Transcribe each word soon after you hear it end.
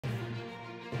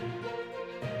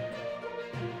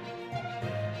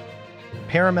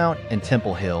Paramount and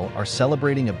Temple Hill are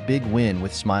celebrating a big win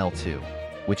with Smile 2,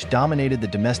 which dominated the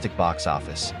domestic box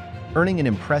office, earning an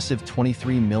impressive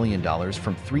 $23 million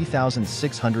from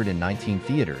 3,619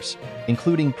 theaters,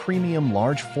 including premium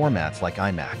large formats like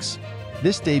IMAX.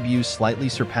 This debut slightly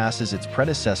surpasses its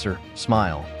predecessor,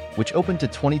 Smile, which opened to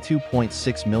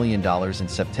 $22.6 million in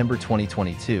September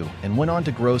 2022 and went on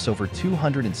to gross over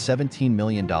 $217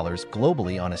 million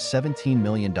globally on a $17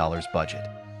 million budget.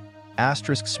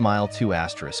 Smile 2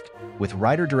 with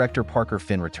writer-director Parker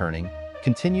Finn returning,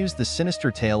 continues the sinister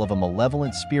tale of a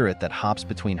malevolent spirit that hops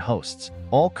between hosts,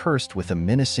 all cursed with a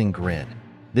menacing grin.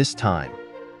 This time,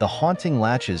 the haunting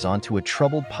latches onto a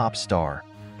troubled pop star,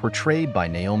 portrayed by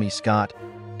Naomi Scott,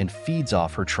 and feeds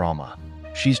off her trauma.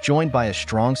 She's joined by a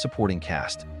strong supporting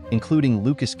cast, including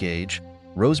Lucas Gage,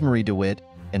 Rosemary DeWitt,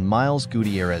 and Miles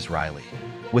Gutierrez-Riley.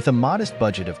 With a modest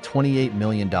budget of $28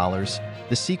 million,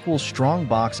 the sequel's strong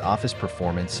box office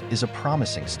performance is a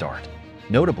promising start.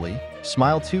 Notably,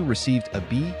 Smile 2 received a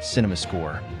B cinema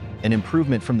score, an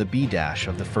improvement from the B-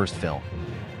 of the first film.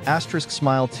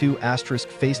 Smile 2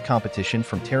 faced competition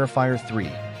from Terrifier 3,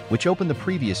 which opened the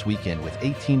previous weekend with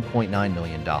 $18.9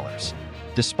 million.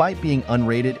 Despite being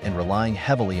unrated and relying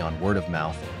heavily on word of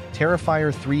mouth,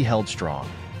 Terrifier 3 held strong,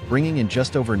 bringing in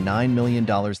just over $9 million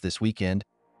this weekend,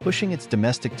 pushing its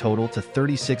domestic total to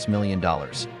 $36 million.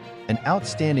 An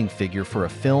outstanding figure for a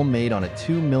film made on a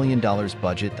 $2 million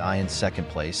budget. In second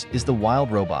place is The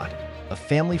Wild Robot, a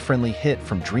family-friendly hit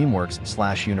from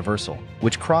DreamWorks/Universal,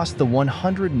 which crossed the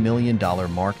 $100 million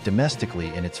mark domestically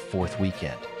in its fourth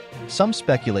weekend. Some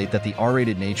speculate that the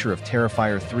R-rated nature of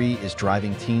Terrifier 3 is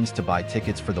driving teens to buy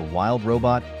tickets for The Wild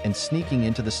Robot and sneaking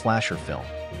into the slasher film.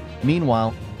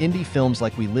 Meanwhile, indie films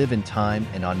like We Live in Time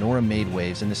and Honora made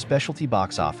waves in the specialty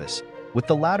box office, with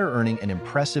the latter earning an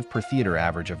impressive per-theater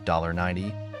average of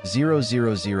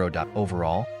 $90,000.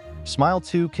 Overall, Smile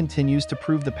 2 continues to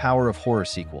prove the power of horror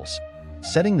sequels,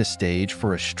 setting the stage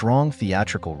for a strong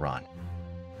theatrical run.